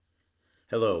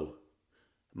Hello,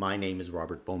 my name is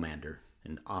Robert Beaumander,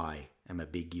 and I am a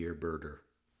big year birder.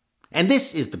 And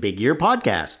this is the Big Year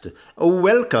Podcast.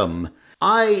 Welcome.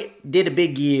 I did a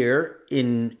big year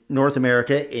in North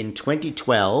America in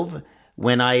 2012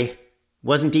 when I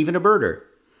wasn't even a birder.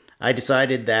 I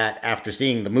decided that after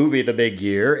seeing the movie The Big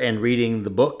Year and reading the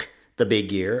book The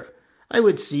Big Year, I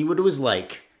would see what it was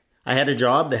like. I had a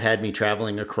job that had me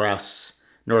traveling across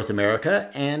North America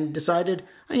and decided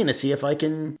I'm going to see if I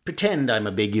can pretend I'm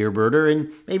a big year birder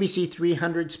and maybe see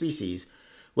 300 species.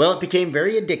 Well, it became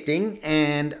very addicting,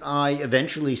 and I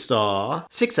eventually saw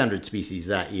 600 species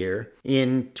that year.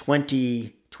 In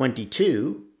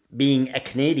 2022, being a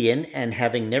Canadian and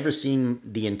having never seen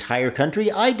the entire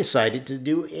country, I decided to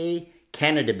do a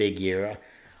Canada Big Year.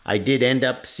 I did end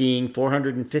up seeing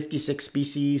 456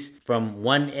 species from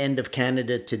one end of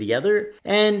Canada to the other,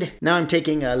 and now I'm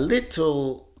taking a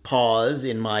little pause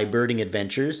in my birding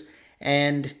adventures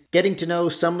and getting to know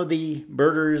some of the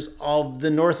birders of the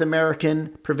North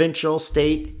American, provincial,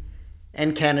 state,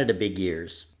 and Canada Big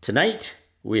Years. Tonight,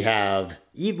 we have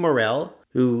Eve Morrell,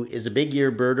 who is a big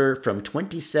year birder from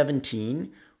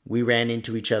 2017. We ran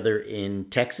into each other in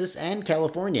Texas and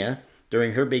California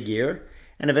during her big year,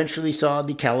 and eventually saw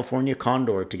the California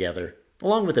condor together,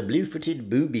 along with a blue-footed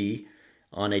booby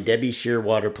on a Debbie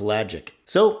Shearwater pelagic.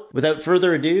 So, without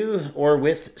further ado, or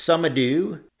with some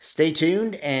ado, stay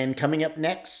tuned, and coming up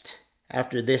next,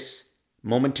 after this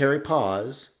momentary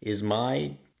pause, is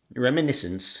my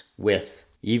reminiscence with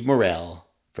Eve Morrell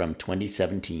from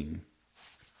 2017.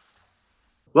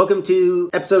 Welcome to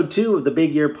episode 2 of the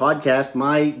Big Year Podcast.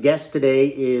 My guest today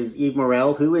is Eve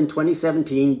Morrell, who in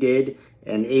 2017 did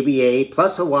an ABA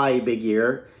plus Hawaii Big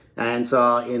Year and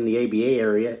saw in the ABA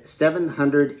area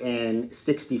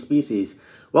 760 species.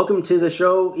 Welcome to the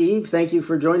show, Eve. Thank you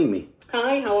for joining me.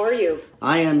 Hi, how are you?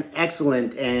 I am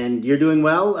excellent, and you're doing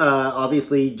well.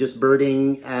 Obviously, just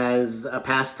birding as a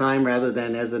pastime rather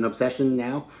than as an obsession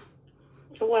now.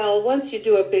 Well, once you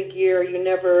do a big year, you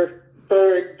never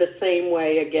bird the same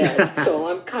way again. So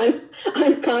I'm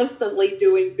constantly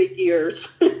doing big years.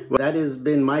 Well, that has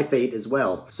been my fate as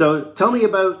well. So tell me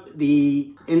about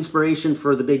the inspiration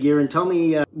for the big year, and tell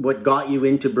me what got you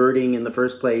into birding in the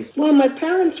first place. Well, my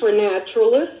parents were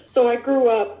naturalists, so I grew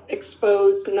up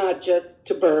exposed not just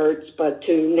to birds, but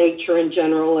to nature in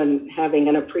general and having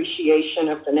an appreciation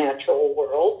of the natural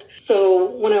world.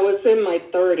 So when I was in my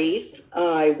 30s,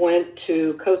 I went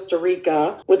to Costa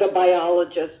Rica with a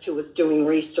biologist who was doing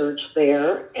research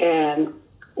there, and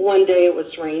one day it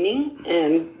was raining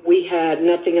and we had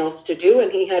nothing else to do, and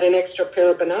he had an extra pair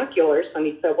of binoculars, and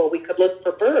he said, well, we could look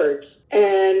for birds.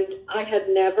 And I had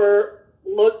never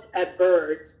looked at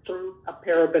birds through a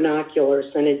pair of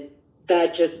binoculars, and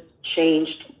that just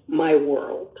changed my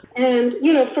world. And,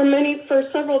 for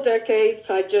several decades,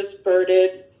 I just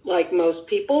birded like most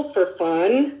people for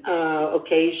fun,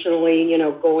 occasionally,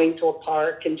 going to a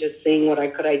park and just seeing what I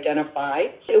could identify.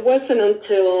 It wasn't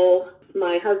until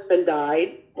my husband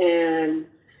died and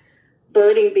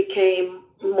birding became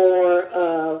more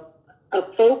of a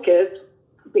focus,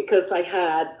 because I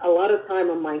had a lot of time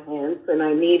on my hands and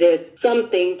I needed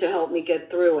something to help me get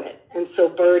through it. And so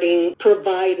birding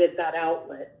provided that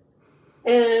outlet.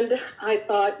 And I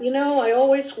thought, I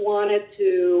always wanted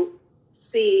to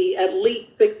see at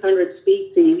least 600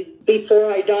 species before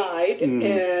I died.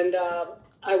 And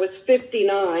I was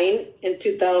 59 in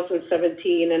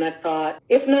 2017, and I thought,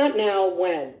 if not now,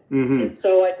 when? And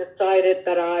so I decided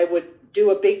that I would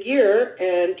do a big year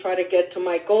and try to get to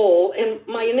my goal. And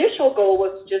my initial goal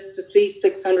was just to see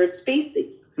 600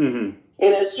 species. And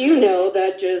as you know,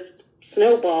 that just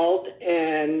snowballed,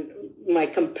 and my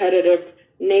competitive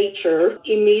nature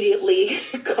immediately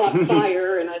caught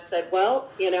fire, and I said,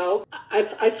 well,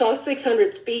 I saw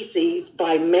 600 species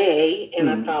by May, and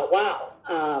I thought, wow,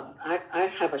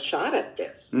 I have a shot at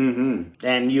this.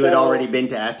 And you had already been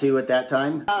to Attu at that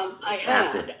time? I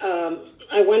had.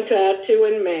 I went to Attu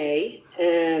in May,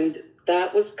 and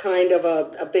that was kind of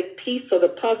a big piece of the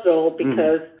puzzle,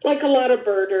 because like a lot of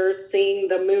birders, seeing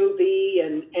the movie,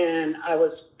 and I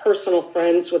was personal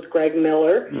friends with Greg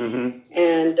Miller,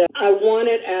 and I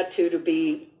wanted Attu to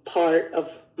be part of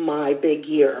my big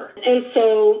year. And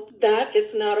so that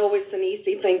is not always an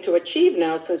easy thing to achieve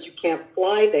now, since you can't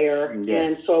fly there. Yes.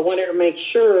 And so I wanted to make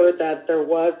sure that there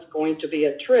was going to be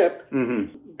a trip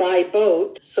by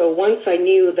boat. So once I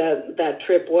knew that that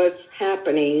trip was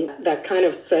happening, that kind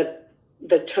of set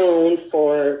the tone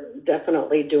for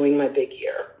definitely doing my big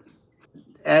year.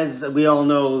 As we all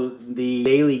know, the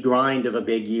daily grind of a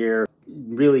big year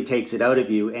really takes it out of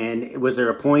you. And was there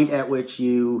a point at which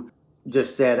you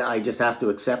just said, I just have to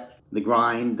accept the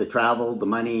grind, the travel, the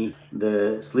money,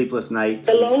 the sleepless nights,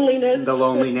 the loneliness. the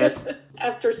loneliness.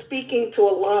 After speaking to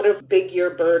a lot of big year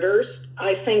birders,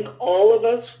 I think all of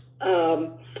us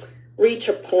reach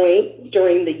a point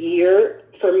during the year.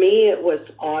 For me, it was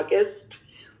August,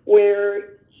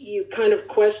 where you kind of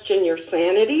question your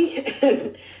sanity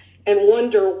and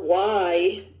wonder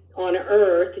why on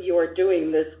earth you are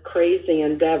doing this crazy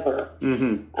endeavor.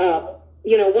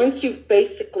 Once you've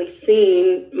basically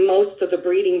seen most of the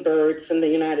breeding birds in the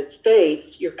United States,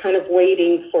 you're kind of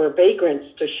waiting for vagrants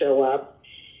to show up.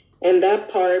 And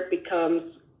that part becomes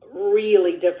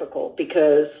really difficult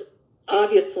because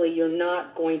obviously you're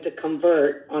not going to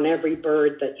convert on every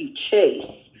bird that you chase.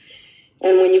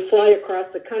 And when you fly across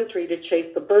the country to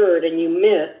chase the bird and you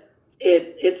miss,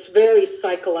 it's very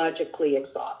psychologically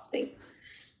exhausting.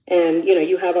 And,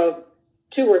 you have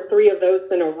 2 or 3 of those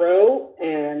in a row,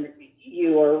 and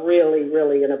you are really,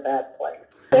 really in a bad place.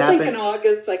 I think in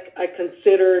August, I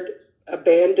considered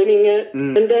abandoning it.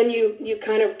 And then you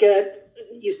kind of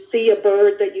you see a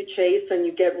bird that you chase and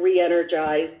you get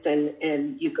re-energized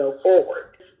and you go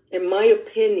forward. In my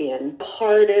opinion, the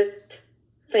hardest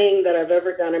thing that I've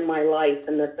ever done in my life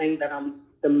and the thing that I'm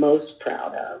the most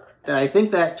proud of. I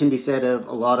think that can be said of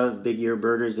a lot of big year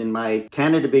birders. In my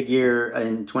Canada Big Year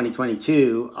in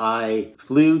 2022, I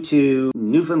flew to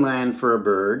Newfoundland for a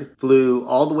bird, flew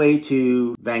all the way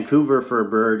to Vancouver for a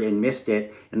bird and missed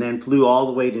it, and then flew all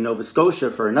the way to Nova Scotia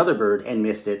for another bird and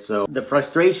missed it. So the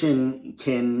frustration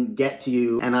can get to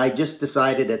you, and I just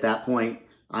decided at that point,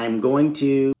 I'm going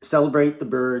to celebrate the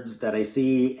birds that I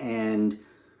see and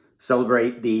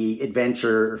celebrate the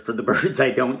adventure for the birds I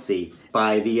don't see.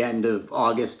 By the end of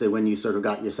August, when you sort of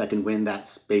got your second wind,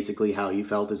 that's basically how you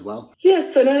felt as well?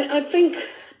 Yes, and I think,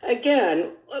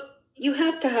 again, you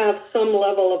have to have some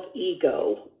level of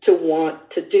ego to want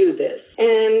to do this.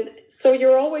 And so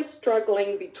you're always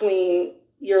struggling between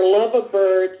your love of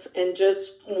birds and just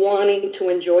wanting to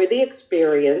enjoy the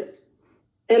experience,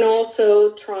 and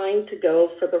also trying to go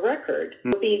for the record. It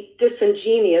would be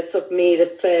disingenuous of me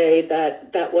to say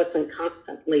that that wasn't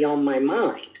constantly on my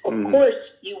mind. Of course,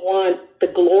 you want the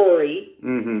glory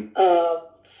of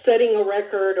setting a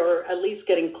record or at least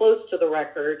getting close to the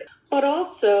record, but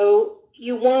also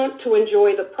you want to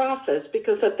enjoy the process,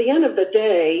 because at the end of the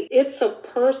day, it's a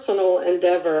personal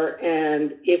endeavor,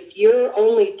 and if you're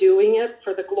only doing it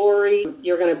for the glory,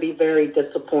 you're going to be very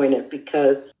disappointed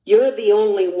because you're the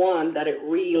only one that it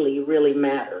really, really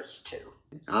matters to.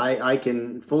 I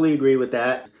can fully agree with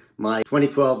that. My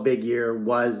 2012 Big Year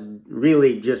was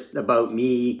really just about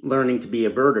me learning to be a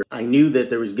birder. I knew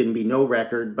that there was going to be no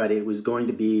record, but it was going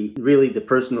to be really the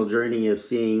personal journey of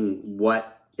seeing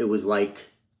what it was like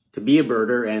to be a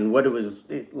birder and what it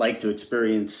was like to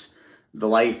experience the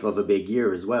life of a big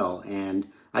year as well. And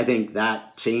I think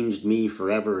that changed me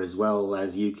forever, as well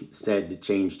as you said it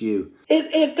changed you.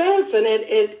 It does, and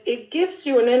it gives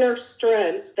you an inner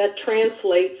strength that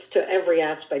translates to every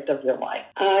aspect of your life.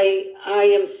 I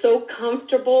am so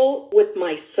comfortable with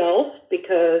myself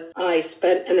because I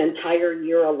spent an entire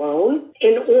year alone.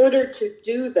 In order to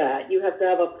do that, you have to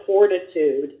have a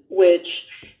fortitude, which,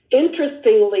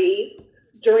 interestingly,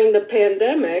 during the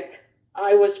pandemic,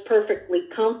 I was perfectly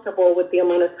comfortable with the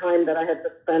amount of time that I had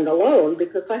to spend alone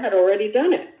because I had already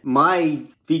done it. My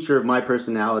feature of my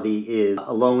personality is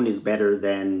alone is better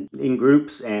than in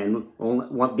groups, and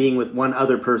being with one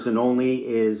other person only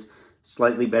is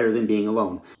slightly better than being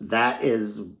alone. That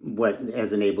is what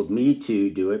has enabled me to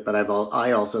do it, but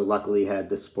I also luckily had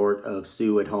the support of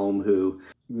Sue at home, who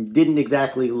didn't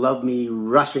exactly love me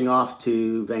rushing off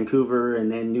to Vancouver and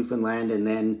then Newfoundland and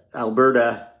then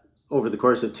Alberta over the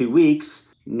course of 2 weeks.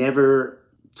 Never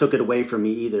took it away from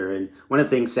me either. And one of the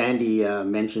things Sandy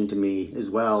mentioned to me as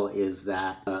well is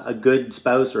that a good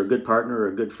spouse or a good partner or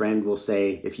a good friend will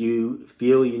say, if you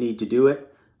feel you need to do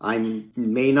it, I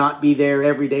may not be there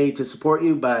every day to support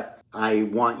you, but I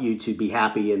want you to be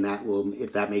happy, and that will,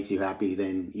 if that makes you happy,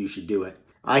 then you should do it.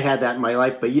 I had that in my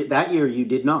life, but that year you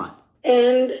did not.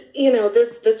 And,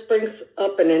 this brings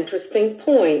up an interesting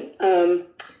point.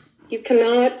 You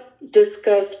cannot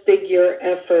discuss big year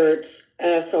efforts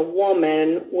as a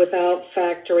woman without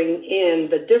factoring in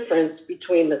the difference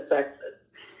between the sexes.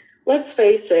 Let's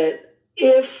face it,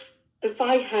 if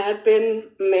I had been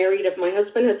married, if my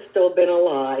husband had still been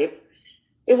alive,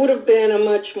 it would have been a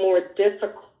much more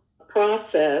difficult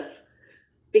process,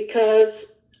 because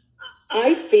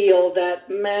I feel that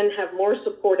men have more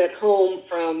support at home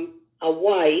from a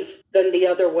wife than the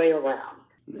other way around.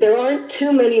 There aren't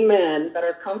too many men that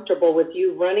are comfortable with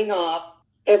you running off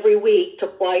every week to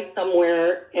fly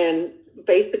somewhere and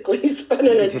basically spend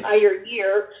an entire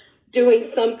year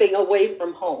doing something away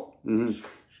from home. Mm-hmm.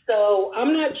 So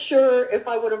I'm not sure if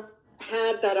I would have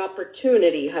had that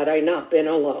opportunity had I not been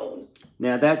alone.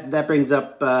 Now that brings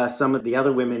up some of the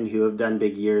other women who have done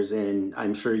big years, and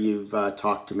I'm sure you've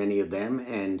talked to many of them.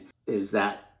 And is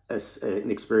that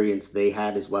an experience they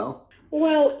had as well?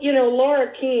 Well,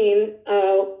 Laura Keene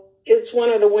is one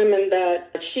of the women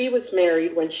that she was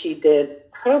married when she did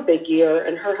her big year,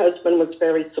 and her husband was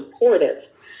very supportive.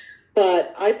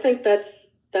 But I think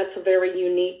that's a very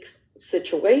unique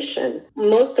situation.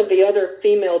 Most of the other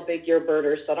female big year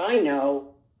birders that I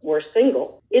know were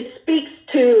single. It speaks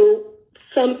to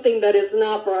something that is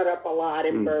not brought up a lot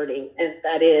in birding, and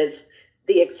that is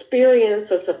the experience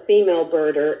as a female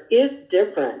birder is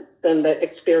different than the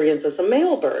experience as a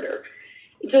male birder.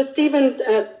 Just even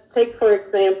take, for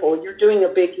example, you're doing a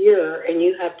big year and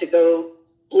you have to go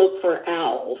look for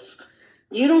owls.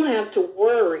 You don't have to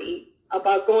worry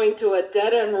about going to a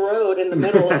dead-end road in the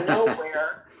middle of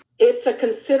nowhere. It's a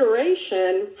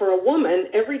consideration for a woman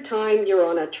every time you're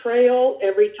on a trail,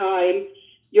 every time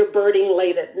you're birding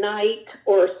late at night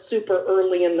or super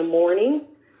early in the morning,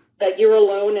 that you're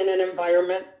alone in an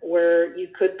environment where you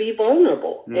could be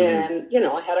vulnerable. And,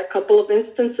 I had a couple of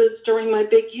instances during my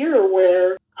big year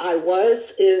where I was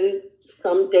in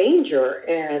some danger,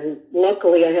 and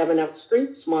luckily I have enough street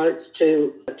smarts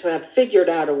to have figured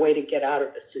out a way to get out of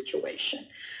the situation.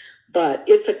 But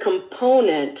it's a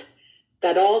component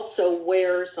that also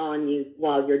wears on you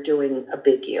while you're doing a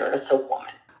big year as a woman.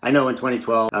 I know in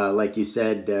 2012, like you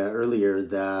said earlier,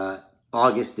 the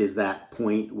August is that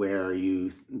point where you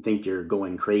think you're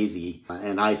going crazy.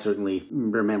 And I certainly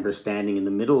remember standing in the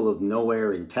middle of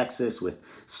nowhere in Texas with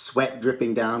sweat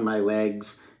dripping down my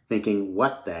legs, thinking,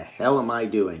 what the hell am I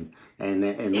doing?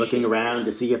 And looking around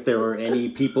to see if there were any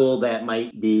people that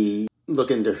might be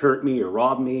looking to hurt me or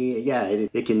rob me. Yeah,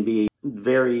 it can be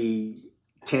very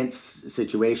tense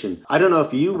situation. I don't know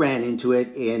if you ran into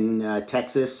it in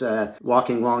Texas,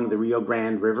 walking along the Rio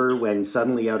Grande River, when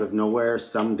suddenly out of nowhere,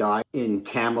 some guy in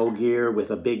camo gear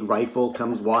with a big rifle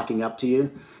comes walking up to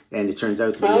you, and it turns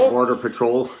out to be a border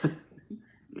patrol.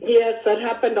 Yes, that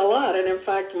happened a lot. And in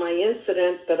fact, my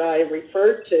incident that I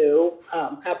referred to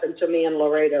happened to me in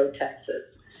Laredo, Texas,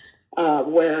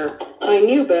 where I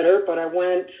knew better, but I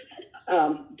went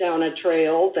down a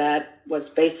trail that was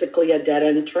basically a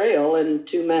dead-end trail, and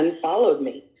two men followed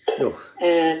me. Oh.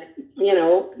 And,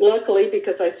 luckily,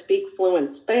 because I speak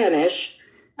fluent Spanish,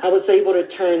 I was able to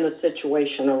turn the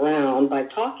situation around by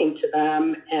talking to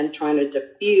them and trying to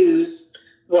diffuse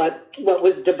what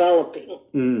was developing.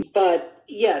 But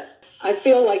yes, I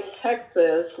feel like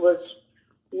Texas was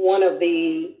one of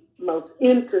the most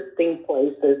interesting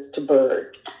places to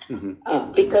bird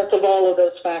because of all of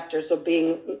those factors of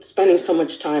spending so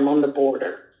much time on the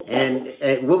border. And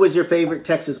what was your favorite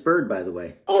Texas bird, by the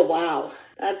way? Oh, wow.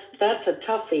 That's a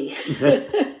toughie.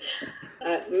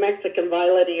 Mexican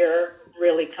violet ear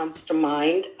really comes to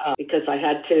mind because I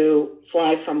had to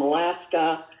fly from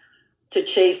Alaska to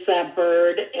chase that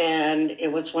bird, and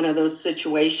it was one of those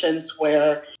situations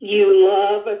where you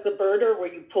love as a birder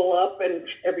where you pull up and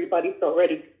everybody's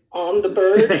already on the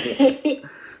bird.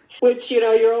 Which,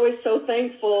 you're always so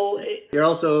thankful. You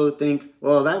also think,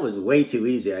 well, that was way too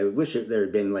easy. I wish there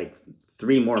had been like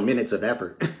 3 more minutes of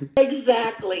effort.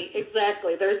 Exactly.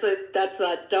 That's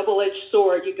a double-edged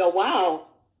sword. You go, wow,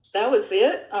 that was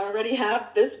it? I already have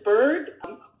this bird?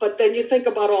 But then you think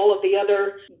about all of the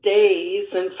other days.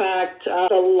 In fact,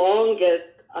 the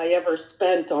longest I ever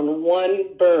spent on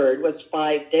one bird was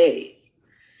 5 days.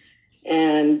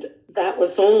 And that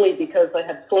was only because I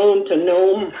had flown to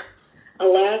Nome,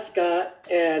 Alaska,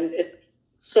 and it's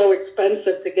so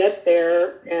expensive to get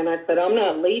there. And I said, I'm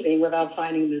not leaving without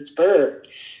finding this bird.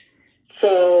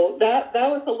 So that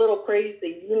was a little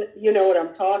crazy. You know what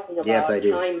I'm talking about. Yes, I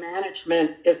do. Time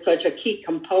management is such a key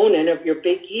component of your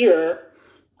big year.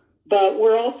 But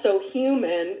we're also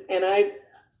human, and I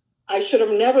should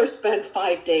have never spent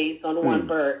 5 days on one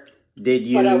bird. Did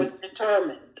you? But I was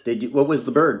determined. Did you? What was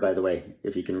the bird, by the way,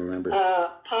 if you can remember?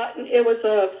 It was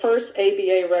a first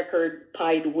ABA record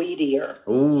pied wheat ear.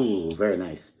 Oh, very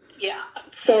nice. Yeah.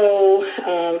 So,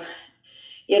 I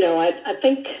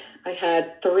think I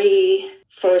had 3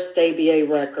 first ABA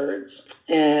records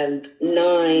and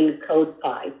 9 code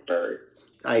pied birds.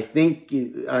 I think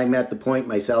I'm at the point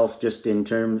myself, just in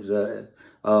terms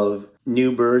of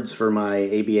new birds for my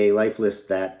ABA life list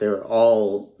that they're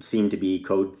all seem to be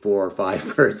code 4 or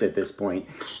 5 birds at this point.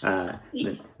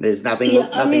 There's nothing. Yeah,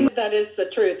 I mean, that is the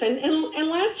truth. And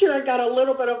last year I got a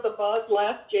little bit of the buzz.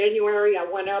 Last January I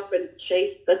went up and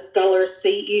chased the Stellar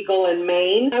Sea Eagle in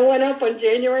Maine. I went up on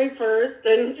January 1st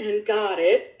and got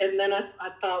it. And then I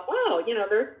thought, wow,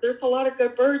 there's a lot of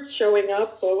good birds showing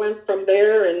up. So I went from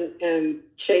there and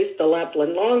chased the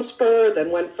Lapland Longspur, then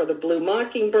went for the Blue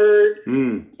Mockingbird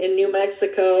in New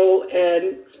Mexico,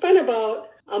 and spent about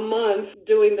a month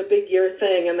doing the big year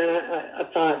thing, and then I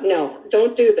thought, no,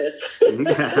 don't do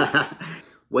this.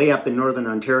 Way up in northern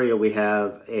Ontario, we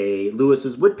have a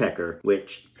Lewis's woodpecker,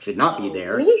 which should not be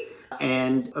there. Really?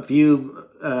 And a few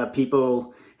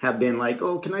people have been like,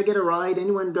 oh, can I get a ride?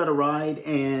 Anyone got a ride?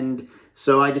 And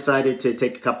so I decided to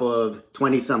take a couple of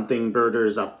 20-something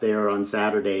birders up there on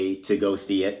Saturday to go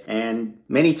see it. And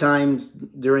many times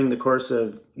during the course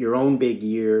of your own big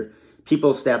year,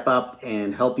 people step up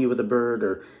and help you with a bird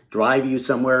or drive you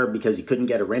somewhere because you couldn't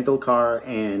get a rental car.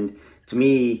 And to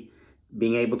me,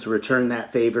 being able to return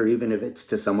that favor, even if it's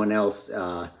to someone else,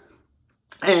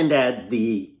 and add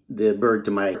the bird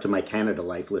to my Canada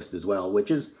life list as well,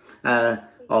 which is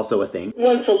also a thing.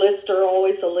 Once a lister,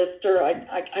 always a lister. I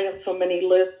have so many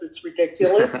lists, it's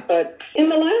ridiculous. But in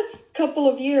the last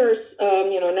couple of years,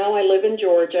 now I live in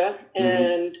Georgia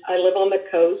and I live on the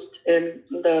coast, and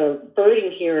the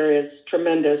birding here is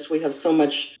tremendous. We have so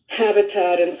much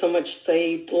habitat and so much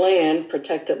saved land,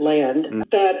 protected land,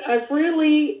 that I've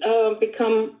really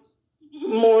become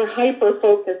more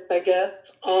hyper-focused, I guess,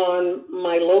 on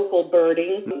my local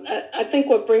birding. I think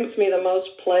what brings me the most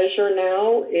pleasure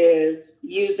now is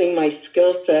using my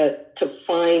skill set to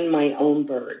find my own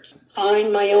birds,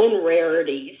 find my own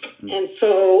rarities. And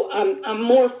so I'm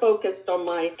more focused on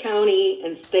my county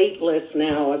and state list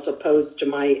now as opposed to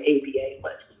my ABA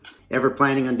list. Ever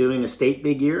planning on doing a state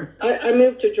big year? I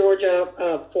moved to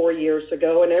Georgia 4 years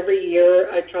ago, and every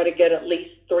year I try to get at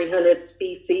least 300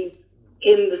 species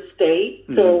in the state.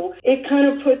 So it kind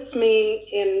of puts me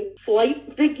in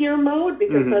slight big year mode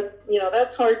because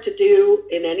that's hard to do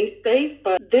in any state.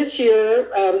 But this year,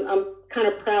 I'm kind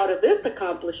of proud of this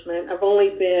accomplishment. I've only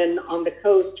been on the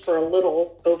coast for a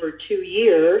little over 2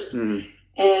 years,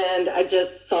 and I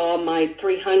just saw my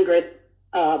 300th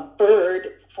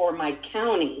bird for my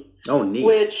county. Oh, neat.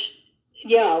 Which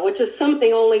is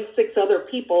something only 6 other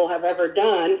people have ever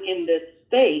done in this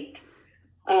state.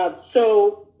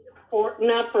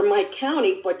 Not for my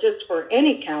county, but just for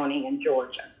any county in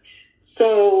Georgia.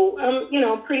 So,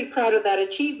 I'm pretty proud of that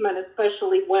achievement,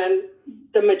 especially when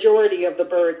the majority of the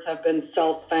birds have been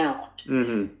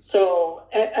self-found. So,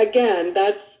 again,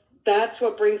 that's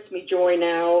what brings me joy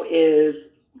now is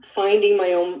finding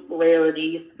my own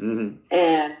rarities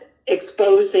and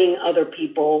exposing other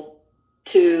people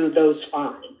to those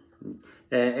finds.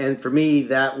 And for me,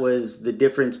 that was the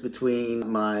difference between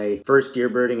my first year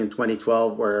birding in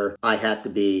 2012, where I had to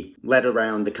be led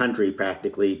around the country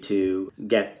practically to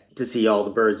get to see all the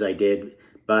birds I did.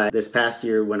 But this past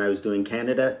year when I was doing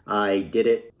Canada, I did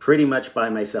it pretty much by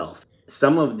myself.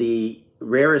 Some of the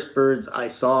rarest birds I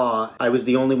saw, I was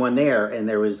the only one there, and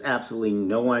there was absolutely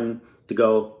no one to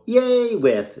go, yay,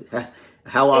 with.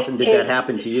 How often did that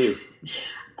happen to you?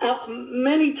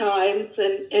 Many times,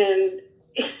 and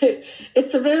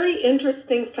it's a very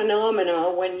interesting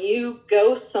phenomena when you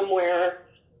go somewhere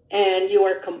and you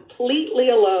are completely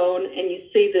alone and you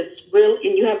see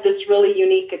and you have this really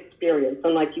unique experience.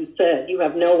 And like you said, you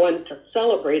have no one to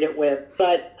celebrate it with.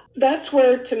 But that's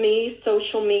where, to me,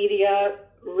 social media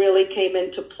really came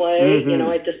into play.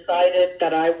 I decided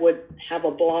that I would have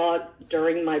a blog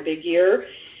during my big year,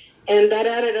 and that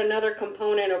added another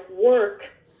component of work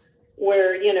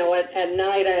where, at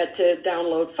night I had to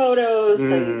download photos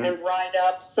and write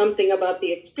up something about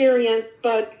the experience,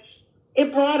 but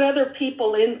it brought other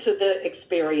people into the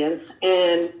experience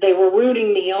and they were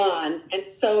rooting me on. And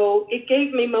so it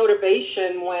gave me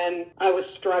motivation when I was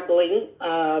struggling,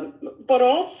 but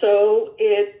also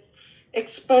it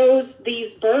exposed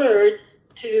these birds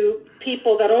to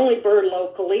people that only bird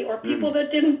locally or people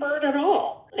that didn't bird at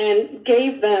all, and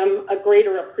gave them a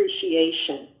greater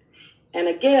appreciation. And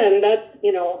again,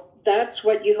 that's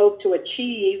what you hope to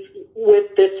achieve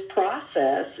with this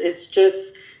process. It's just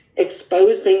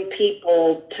exposing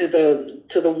people to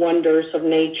the wonders of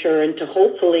nature and to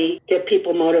hopefully get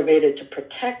people motivated to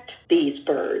protect these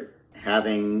birds.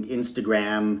 Having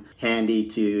Instagram handy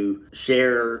to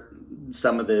share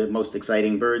some of the most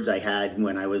exciting birds I had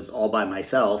when I was all by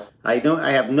myself. I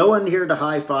have no one here to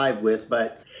high five with,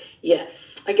 but yes,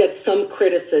 I get some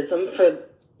criticism for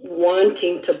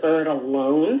wanting to bird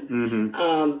alone.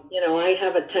 I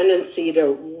have a tendency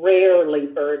to rarely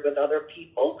bird with other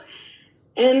people.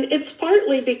 And it's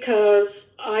partly because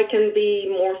I can be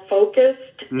more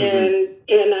focused and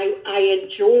I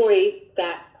enjoy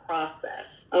that process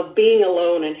of being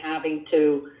alone and having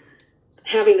to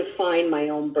find my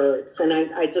own birds. And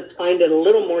I just find it a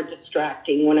little more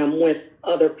distracting when I'm with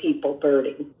other people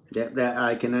birding. Yeah, that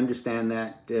I can understand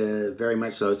that very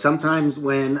much so. Sometimes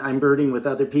when I'm birding with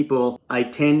other people, I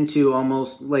tend to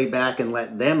almost lay back and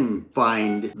let them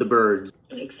find the birds.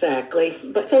 Exactly.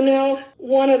 But so now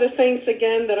one of the things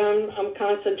again that I'm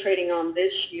concentrating on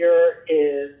this year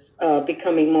is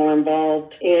becoming more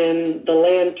involved in the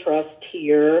land trust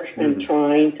here and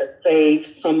trying to save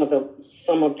some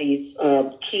of these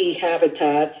key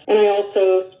habitats. And I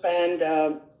also spend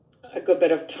a good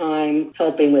bit of time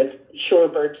helping with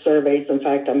shorebird surveys. In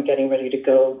fact, I'm getting ready to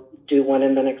go do one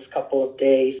in the next couple of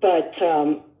days. But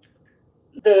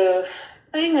the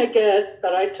thing, I guess,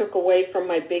 that I took away from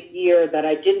my big year that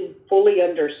I didn't fully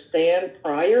understand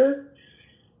prior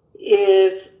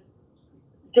is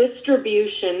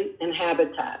distribution and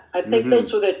habitat. I think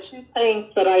those were the two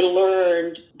things that I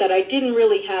learned that I didn't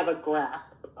really have a grasp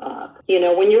of.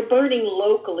 When you're birding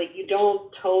locally, you don't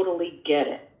totally get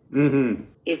it.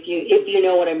 If you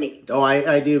know what I mean. Oh,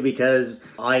 I do, because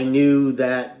I knew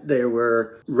that there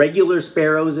were regular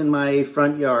sparrows in my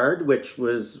front yard,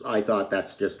 I thought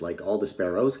that's just like all the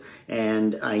sparrows.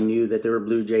 And I knew that there were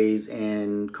blue jays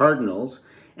and cardinals.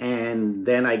 And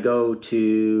then I go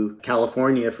to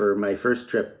California for my first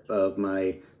trip of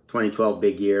my 2012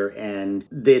 big year, and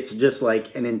it's just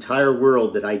like an entire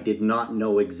world that I did not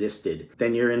know existed.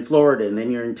 Then you're in Florida, and then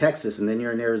you're in Texas, and then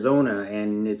you're in Arizona,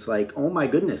 and it's like, oh my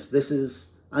goodness, this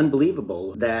is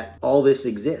unbelievable that all this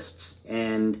exists.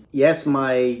 And yes,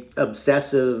 my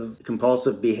obsessive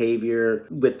compulsive behavior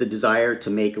with the desire to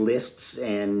make lists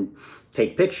and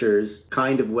take pictures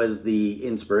kind of was the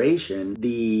inspiration.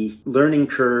 The learning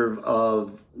curve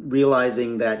of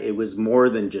realizing that it was more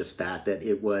than just that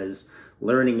it was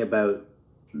learning about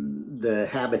the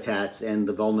habitats and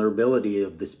the vulnerability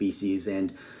of the species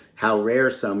and how rare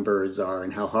some birds are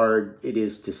and how hard it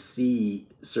is to see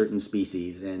certain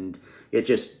species. And it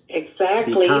just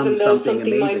exactly, becomes even though something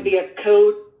amazing. Might be a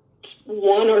code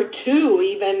 1 or 2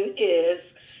 even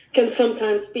can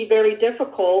sometimes be very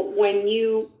difficult when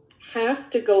you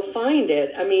have to go find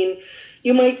it. I mean,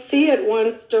 you might see it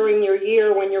once during your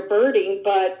year when you're birding,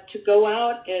 but to go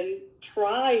out and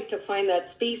try to find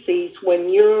that species when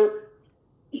you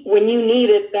need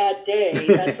it that day,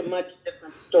 that's a much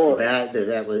different story.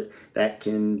 That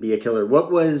can be a killer.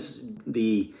 What was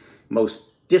the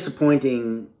most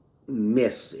disappointing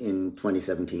miss in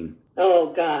 2017?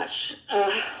 Oh gosh.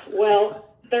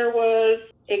 Well, there was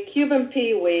a Cuban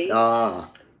peewee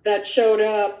that showed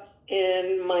up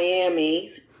in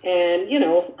Miami. And,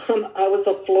 I was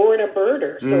a Florida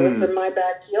birder, so it's in my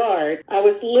backyard. I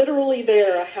was literally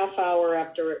there a half hour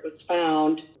after it was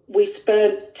found. We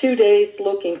spent 2 days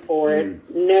looking for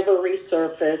it, never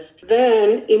resurfaced.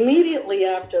 Then, immediately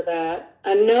after that,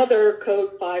 another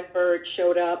Code 5 bird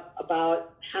showed up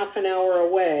about half an hour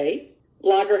away,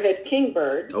 loggerhead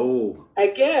kingbird. Oh.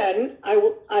 Again, I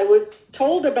was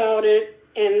told about it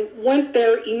and went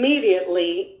there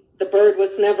immediately. The bird was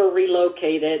never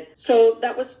relocated. So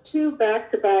that was 2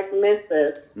 back-to-back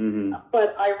misses.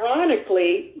 But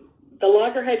ironically, the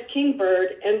loggerhead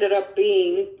kingbird ended up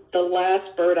being the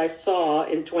last bird I saw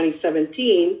in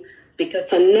 2017 because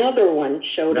another one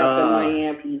showed up in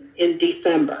Miami in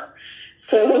December.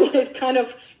 So it kind of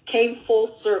came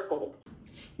full circle.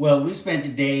 Well, we spent a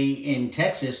day in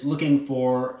Texas looking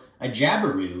for a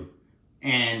jabiru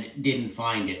and didn't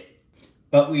find it.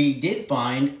 But we did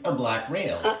find a black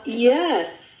rail. Yes.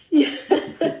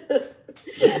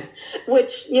 Which,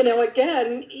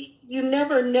 again, you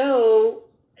never know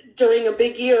during a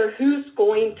big year who's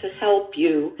going to help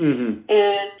you.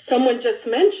 And someone just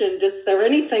mentioned, is there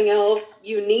anything else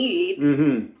you need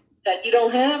that you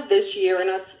don't have this year?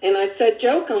 And I said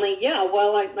jokingly, yeah,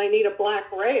 well, I need a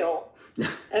black rail.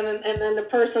 and then the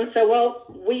person said, well,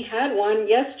 we had one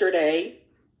yesterday.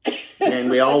 And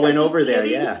we all went over there,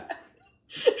 yeah.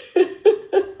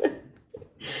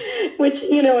 Which,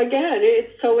 again,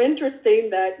 it's so interesting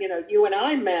that, you and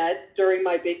I met during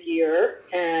my big year,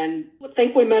 and I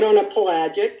think we met on a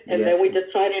pelagic, and then we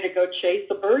decided to go chase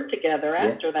the bird together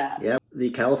after that. Yeah, the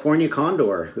California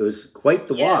condor. It was quite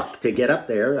the walk to get up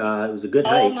there. It was a good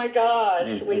hike. Oh my gosh.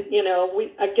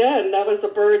 Again, that was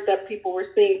a bird that people were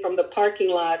seeing from the parking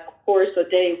lot. Of course, the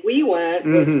day we went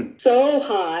was so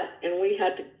hot, and we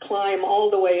had to climb all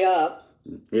the way up.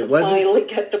 It to wasn't. finally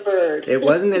get the bird. It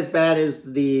wasn't as bad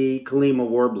as the Kalima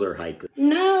Warbler hike.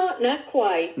 No, not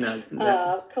quite. No,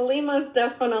 Kalima's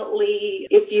definitely,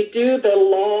 if you do the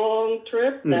long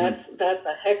trip, that's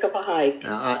a heck of a hike.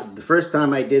 the first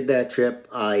time I did that trip,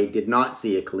 I did not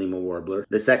see a Kalima Warbler.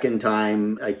 The second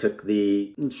time, I took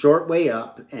the short way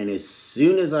up, and as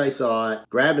soon as I saw it,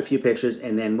 grabbed a few pictures,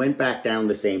 and then went back down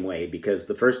the same way, because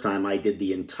the first time I did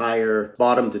the entire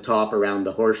bottom to top around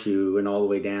the horseshoe and all the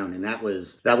way down, and that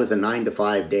was a 9 to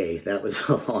 5 day. That was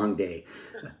a long day.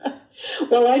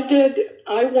 Well,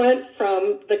 I went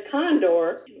from the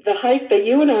Condor, the hike that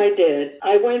you and I did.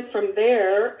 I went from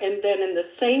there, and then in the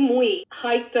same week,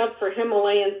 hiked up for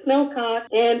Himalayan Snowcott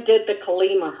and did the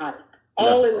Kalima hike,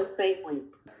 all in the same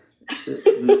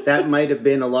week. That might have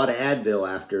been a lot of Advil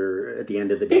at the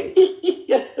end of the day.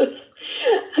 Yes.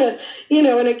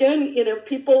 And again,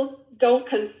 people don't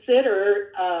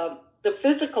consider the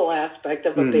physical aspect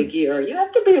of a big year. You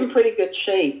have to be in pretty good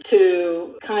shape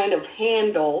to kind of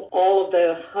handle all of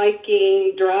the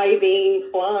hiking, driving,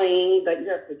 flying that you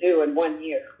have to do in 1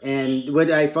 year. And what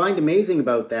I find amazing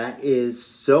about that is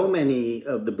so many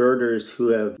of the birders who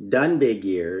have done big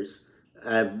years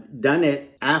have done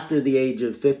it after the age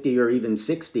of 50 or even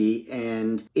 60,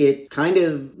 and it kind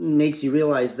of makes you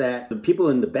realize that the people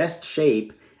in the best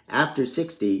shape after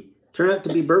 60 turn out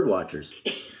to be bird watchers.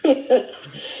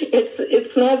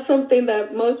 It's not something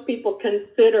that most people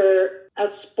consider a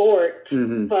sport,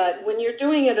 but when you're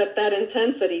doing it at that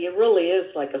intensity, it really is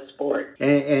like a sport.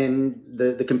 And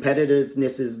the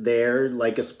competitiveness is there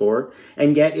like a sport,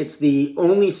 and yet it's the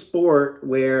only sport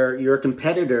where your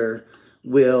competitor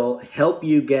will help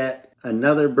you get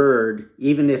another bird,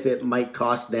 even if it might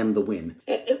cost them the win.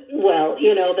 Well,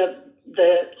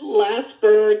 the last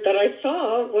bird that I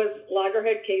saw was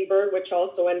loggerhead kingbird, which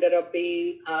also ended up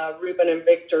being Reuben and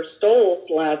Victor Stoll's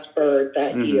last bird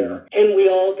that year. And we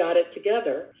all got it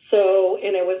together. So,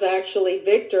 and it was actually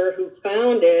Victor who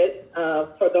found it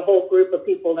for the whole group of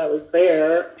people that was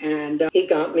there, and he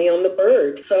got me on the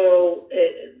bird. So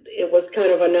it was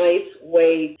kind of a nice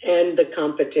way to end the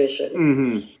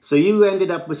competition. So you ended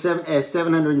up with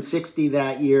 760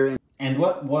 that year. And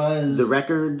what was the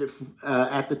record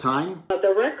at the time?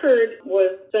 The record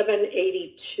was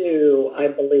 782, I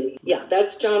believe. Yeah,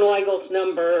 that's John Weigel's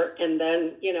number. And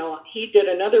then, he did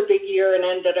another big year and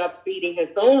ended up beating his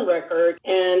own record.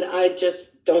 And I just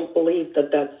don't believe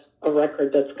that that's a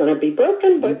record that's going to be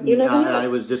broken, but you never know. I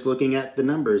was just looking at the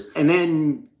numbers. And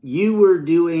then you were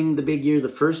doing the big year the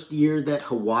first year that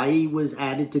Hawaii was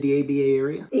added to the ABA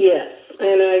area? Yes.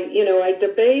 And I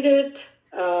debated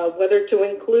whether to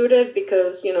include it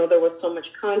because, there was so much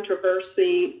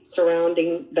controversy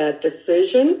surrounding that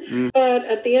decision. But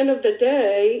at the end of the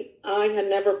day, I had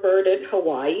never birded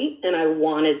Hawaii, and I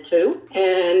wanted to.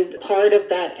 And part of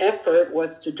that effort was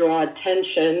to draw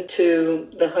attention to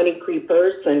the honey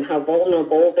creepers and how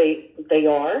vulnerable they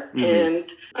are. And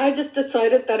I just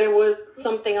decided that it was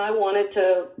something I wanted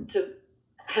to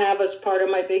have as part of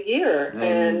my big year.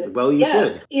 And well, you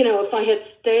should. If I had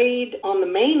stayed on the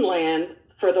mainland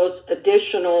for those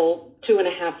additional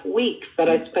 2.5 weeks that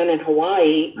I spent in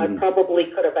Hawaii, I probably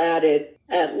could have added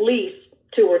at least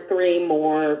 2 or 3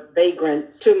 more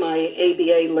vagrants to my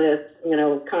ABA list,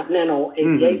 continental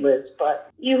ABA list.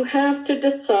 But you have to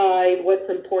decide what's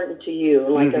important to you.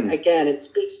 Like, again, it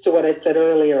speaks to what I said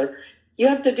earlier. You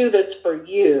have to do this for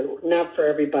you, not for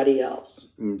everybody else.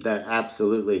 That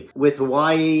absolutely. With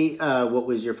Hawaii, what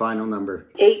was your final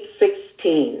number?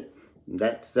 816.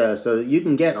 That's so you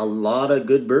can get a lot of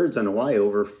good birds on Hawaii,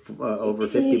 over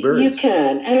 50 birds. You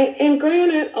can, and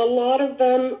granted, a lot of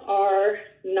them are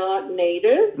not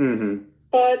native,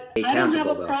 but I don't have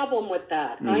a problem with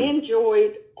that. I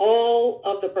enjoyed all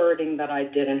of the birding that I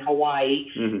did in Hawaii,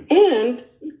 and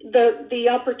the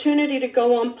opportunity to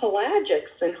go on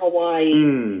pelagics in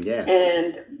Hawaii, yes.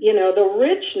 And the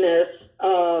richness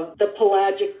of the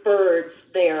pelagic birds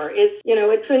there.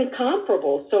 It's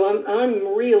incomparable. So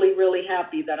I'm really, really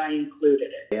happy that I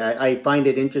included it. I find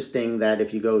it interesting that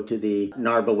if you go to the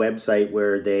NARBA website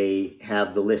where they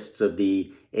have the lists of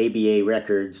the ABA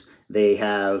records, they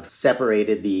have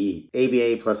separated the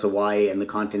ABA plus Hawaii and the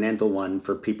continental one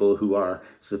for people who are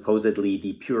supposedly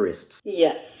the purists.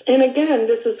 Yes. And again,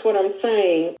 this is what I'm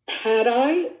saying. Had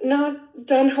I not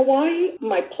done Hawaii,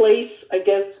 my place, I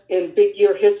guess, in big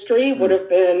year history would have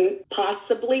been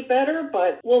possibly better,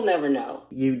 but we'll never know.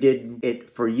 You did it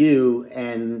for you,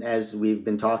 and as we've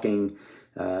been talking,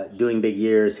 doing big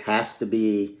years has to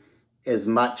be as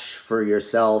much for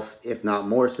yourself, if not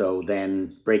more so,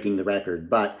 than breaking the record.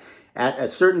 But at a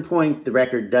certain point, the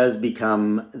record does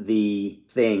become the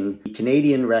thing. The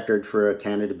Canadian record for a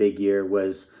Canada Big Year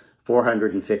was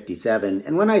 457.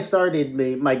 And when I started,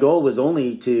 my goal was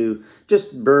only to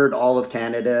just bird all of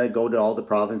Canada, go to all the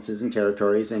provinces and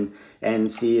territories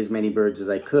and see as many birds as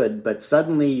I could. But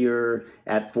suddenly you're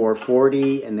at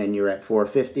 440 and then you're at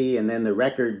 450 and then the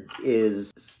record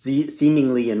is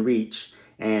seemingly in reach.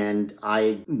 And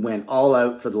I went all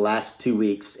out for the last 2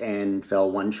 weeks and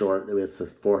fell one short with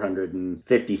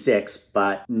 456,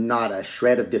 but not a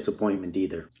shred of disappointment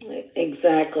either.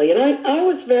 Exactly. And I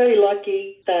was very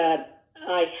lucky that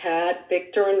I had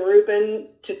Victor and Ruben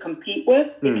to compete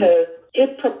with because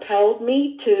it propelled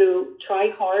me to try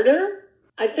harder.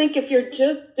 I think if you're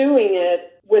just doing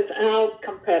it without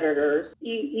competitors,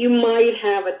 you might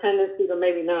have a tendency to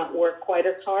maybe not work quite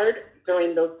as hard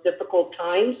during those difficult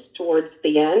times towards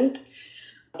the end.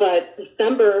 But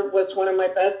December was one of my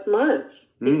best months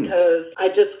because I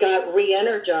just got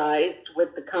re-energized with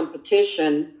the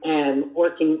competition and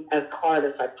working as hard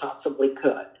as I possibly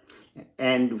could.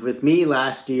 And with me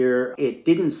last year, it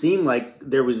didn't seem like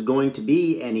there was going to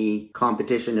be any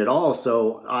competition at all.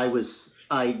 So I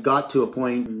got to a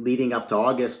point leading up to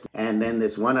August, and then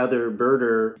this one other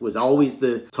birder was always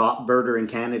the top birder in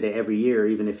Canada every year,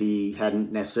 even if he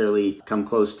hadn't necessarily come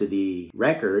close to the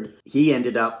record. He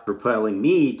ended up propelling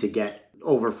me to get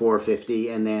over 450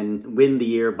 and then win the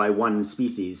year by one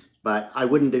species. But I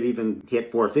wouldn't have even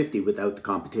hit 450 without the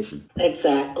competition.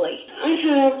 Exactly. I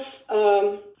have,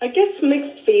 I guess,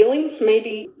 mixed feelings.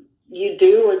 Maybe you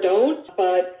do or don't,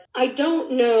 but I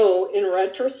don't know in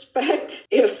retrospect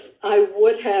if I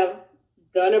would have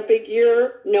done a big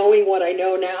year knowing what I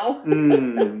know now.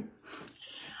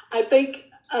 I think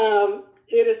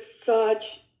it is such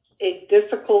a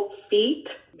difficult feat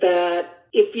that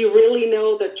if you really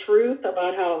know the truth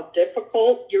about how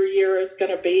difficult your year is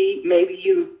going to be, maybe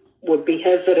you would be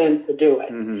hesitant to do it.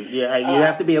 Yeah, you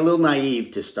have to be a little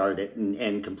naive to start it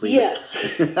and complete it.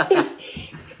 Yes.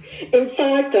 In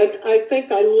fact, I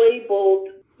think I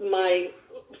labeled my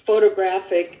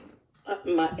photographic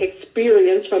my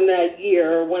experience from that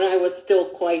year when I was still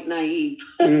quite naive.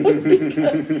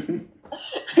 that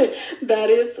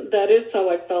is how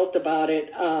I felt about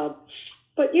it.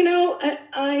 But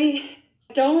I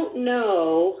don't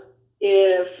know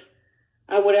if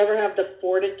I would ever have the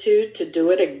fortitude to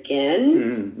do it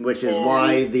again. Which is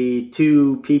why the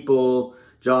two people,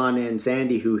 John and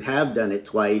Sandy, who have done it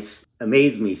twice,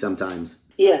 amaze me sometimes.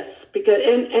 Yes, because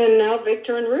and now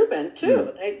Victor and Ruben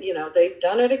too. They've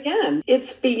done it again. It's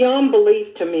beyond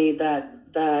belief to me that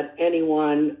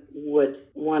anyone would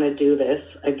want to do this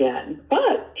again.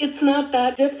 But it's not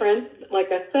that different.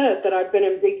 Like I said, that I've been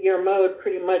in big year mode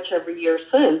pretty much every year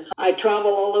since. I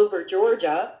travel all over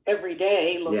Georgia every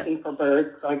day looking for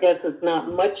birds, so I guess it's not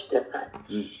much different.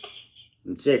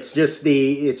 It's just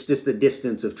the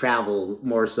distance of travel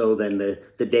more so than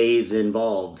the days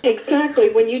involved. Exactly.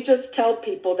 When you just tell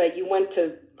people that you went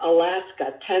to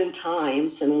Alaska 10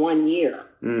 times in 1 year,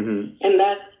 and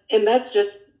that's just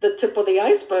the tip of the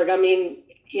iceberg. I mean,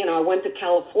 I went to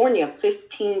California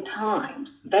 15 times.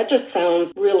 That just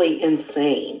sounds really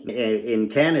insane. In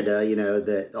Canada,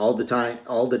 all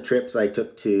the trips I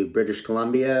took to British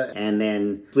Columbia and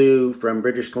then flew from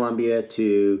British Columbia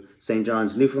to St.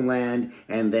 John's, Newfoundland,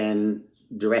 and then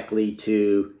directly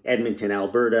to Edmonton,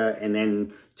 Alberta, and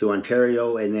then to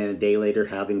Ontario, and then a day later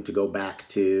having to go back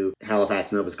to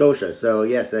Halifax, Nova Scotia. So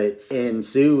yes,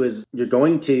 you're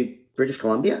going to British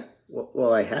Columbia?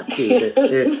 Well, I have to.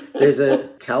 There's a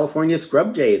California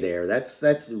scrub jay there. That's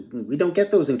we don't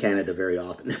get those in Canada very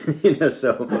often,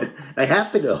 so I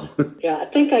have to go. Yeah, I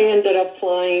think I ended up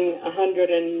flying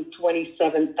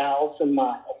 127,000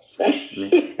 miles.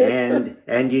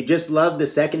 and you just love the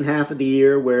second half of the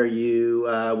year where you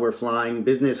were flying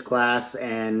business class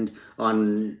and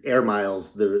on air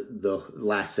miles the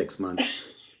last 6 months.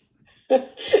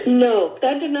 No,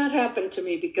 that did not happen to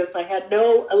me because I had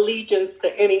no allegiance to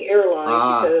any airline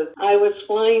because I was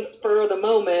flying spur of the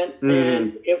moment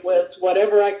and it was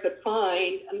whatever I could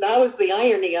find. And that was the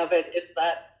irony of it, is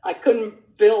that I couldn't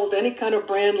build any kind of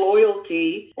brand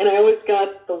loyalty, and I always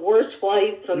got the worst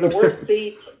flights and the worst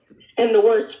seats and the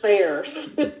worst fares.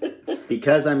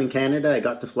 Because I'm in Canada, I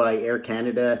got to fly Air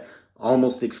Canada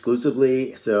almost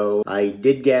exclusively, so I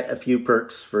did get a few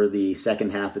perks for the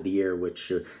second half of the year,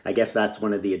 which I guess that's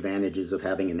one of the advantages of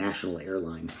having a national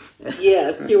airline.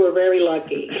 Yes, you were very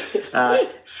lucky.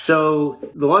 So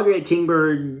the loggerhead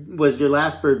kingbird was your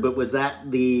last bird, but was that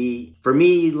for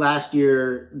me last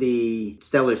year, the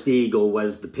Steller Sea Eagle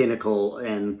was the pinnacle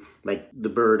and like the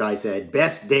bird I said,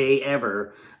 best day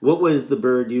ever. What was the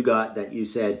bird you got that you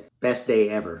said, best day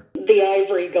ever? The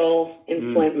ivory gull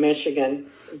in Flint, Michigan.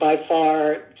 By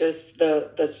far, just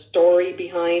the story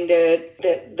behind it,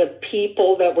 the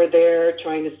people that were there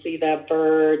trying to see that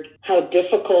bird, how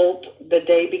difficult the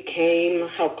day became,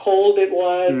 how cold it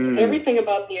was, everything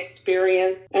about the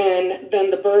experience. And then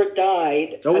the bird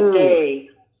died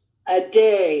a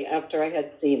day after I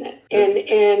had seen it.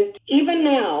 And even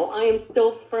now, I am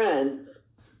still friends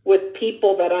with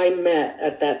people that I met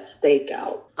at that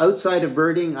stakeout. Outside of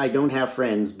birding, I don't have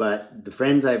friends, but the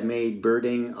friends I've made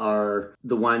birding are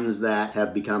the ones that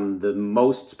have become the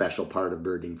most special part of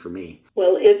birding for me.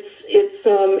 Well,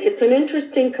 it's an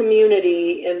interesting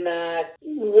community in that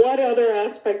what other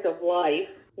aspect of life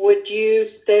would you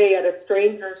stay at a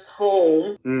stranger's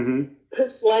home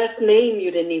whose last name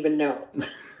you didn't even know?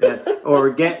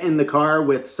 Or get in the car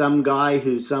with some guy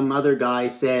who some other guy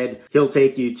said he'll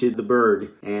take you to the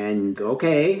bird, and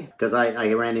okay, because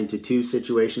I ran into two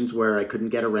situations where I couldn't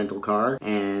get a rental car,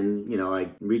 and I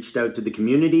reached out to the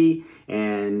community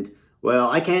and,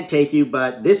 well, I can't take you,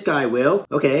 but this guy will.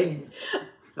 Okay,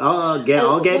 I'll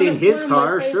get in his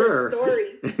car, sure.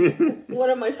 One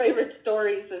of my favorite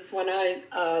stories is when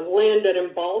I landed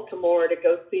in Baltimore to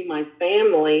go see my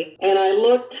family, and I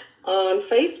looked on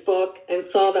Facebook and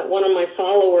saw that one of my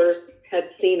followers had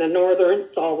seen a northern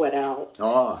saw-whet owl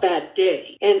that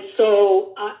day. And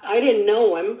so I didn't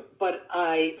know him, but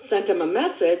I sent him a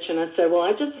message and I said, well,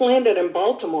 I just landed in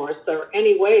Baltimore. Is there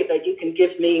any way that you can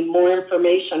give me more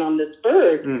information on this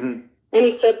bird? And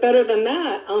he said, better than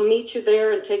that, I'll meet you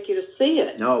there and take you to see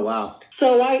it. Oh, wow.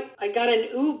 So I got an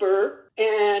Uber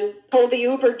and told the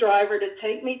Uber driver to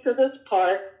take me to this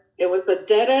park. It was a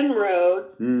dead-end road.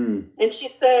 And she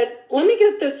said, let me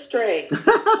get this straight.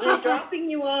 I'm dropping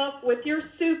you off with your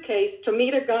suitcase to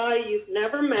meet a guy you've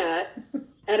never met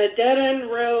at a dead-end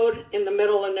road in the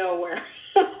middle of nowhere.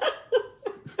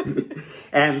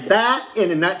 And that,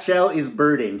 in a nutshell, is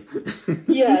birding.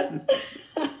 Yes.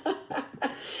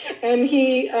 And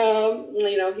he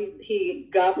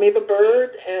got me the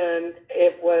bird, and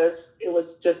it was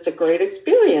just a great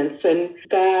experience. And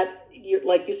that,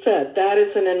 like you said, that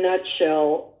is in a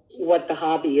nutshell what the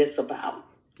hobby is about.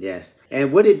 Yes.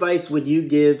 And what advice would you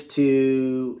give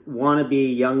to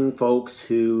wannabe young folks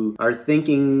who are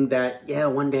thinking that,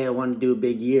 one day I want to do a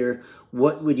big year?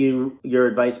 What would your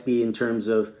advice be in terms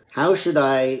of how should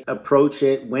I approach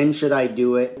it? When should I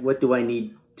do it? What do I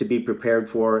need to be prepared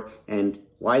for? And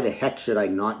why the heck should I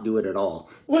not do it at all?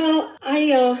 Well,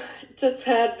 I just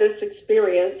had this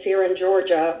experience here in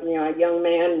Georgia. A young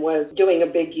man was doing a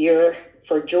big year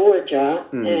for Georgia,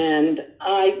 and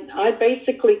I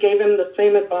basically gave him the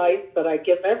same advice that I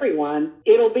give everyone.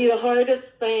 It'll be the hardest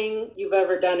thing you've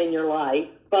ever done in your life,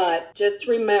 but just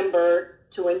remember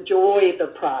to enjoy the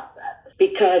process.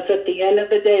 Because at the end of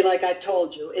the day, like I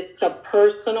told you, it's a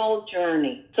personal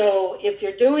journey. So if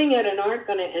you're doing it and aren't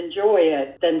going to enjoy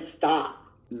it, then stop.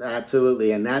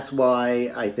 Absolutely. And that's why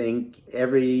I think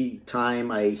every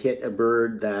time I hit a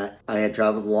bird that I had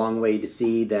traveled a long way to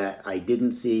see that I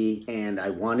didn't see, and I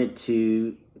wanted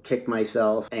to kick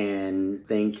myself and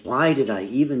think, why did I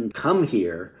even come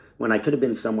here when I could have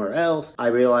been somewhere else? I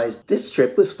realized this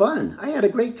trip was fun. I had a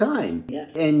great time.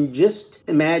 Yes. And just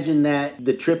imagine that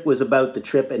the trip was about the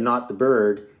trip and not the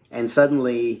bird, and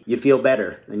suddenly you feel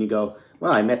better. And you go,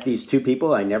 well, I met these two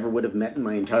people I never would have met in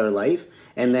my entire life.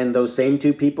 And then those same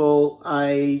two people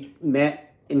I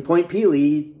met in Point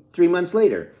Pelee 3 months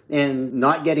later. And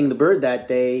not getting the bird that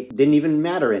day didn't even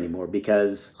matter anymore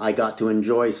because I got to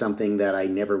enjoy something that I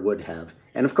never would have.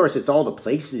 And of course, it's all the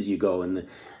places you go and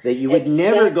that you would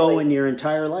never go in your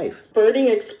entire life. Birding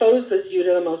exposes you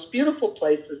to the most beautiful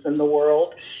places in the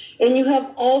world, and you have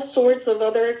all sorts of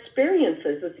other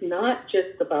experiences. It's not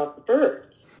just about the birds.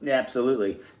 Yeah,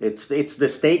 absolutely. It's the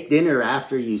steak dinner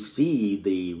after you see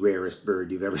the rarest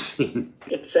bird you've ever seen.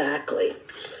 Exactly.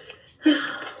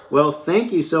 Well,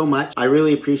 thank you so much. I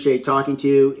really appreciate talking to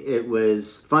you. It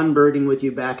was fun birding with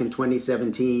you back in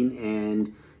 2017,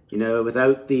 and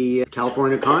without the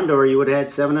California condor, you would have had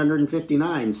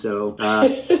 759. So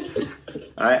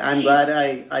I'm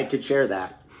glad I could share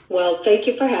that. Well, thank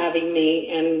you for having me,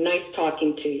 and nice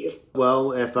talking to you.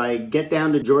 Well, if I get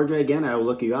down to Georgia again, I will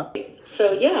look you up.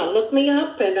 So, look me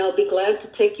up, and I'll be glad to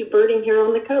take you birding here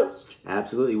on the coast.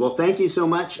 Absolutely. Well, thank you so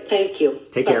much. Thank you.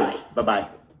 Take care. Bye-bye.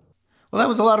 Well, that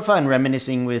was a lot of fun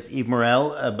reminiscing with Eve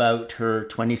Morrell about her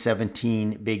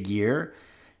 2017 big year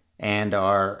and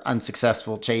our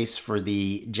unsuccessful chase for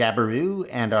the Jabiru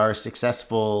and our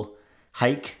successful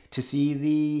hike to see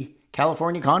the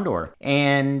California condor.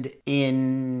 And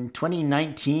in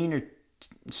 2019 or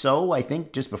so, I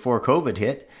think, just before COVID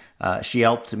hit, She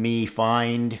helped me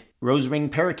find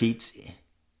rose-winged parakeets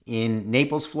in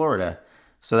Naples, Florida.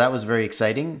 So that was very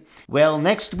exciting. Well,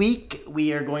 next week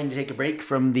we are going to take a break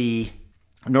from the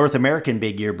North American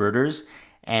big ear birders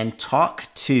and talk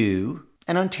to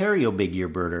an Ontario big ear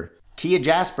birder. Kia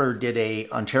Jasper did a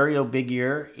Ontario big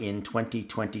ear in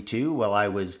 2022 while I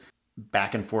was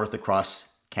back and forth across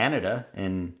Canada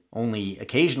and only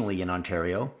occasionally in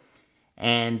Ontario.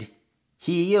 And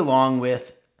he, along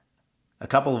with a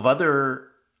couple of other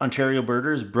Ontario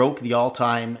birders, broke the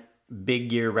all-time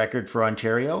big ear record for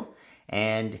Ontario.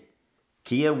 And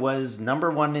Kia was number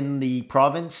one in the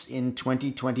province in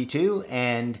 2022.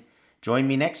 And join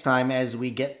me next time as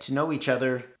we get to know each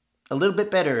other a little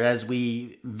bit better, as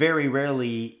we very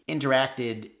rarely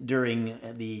interacted during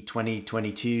the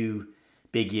 2022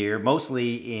 big year,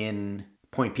 mostly in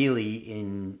Point Pelee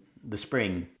in the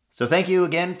spring. So thank you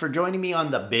again for joining me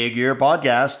on the Big Ear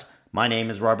Podcast. My name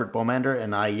is Robert Bomander,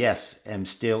 and I, yes, am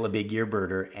still a big ear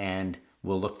birder, and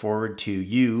will look forward to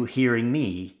you hearing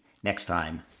me next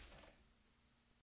time.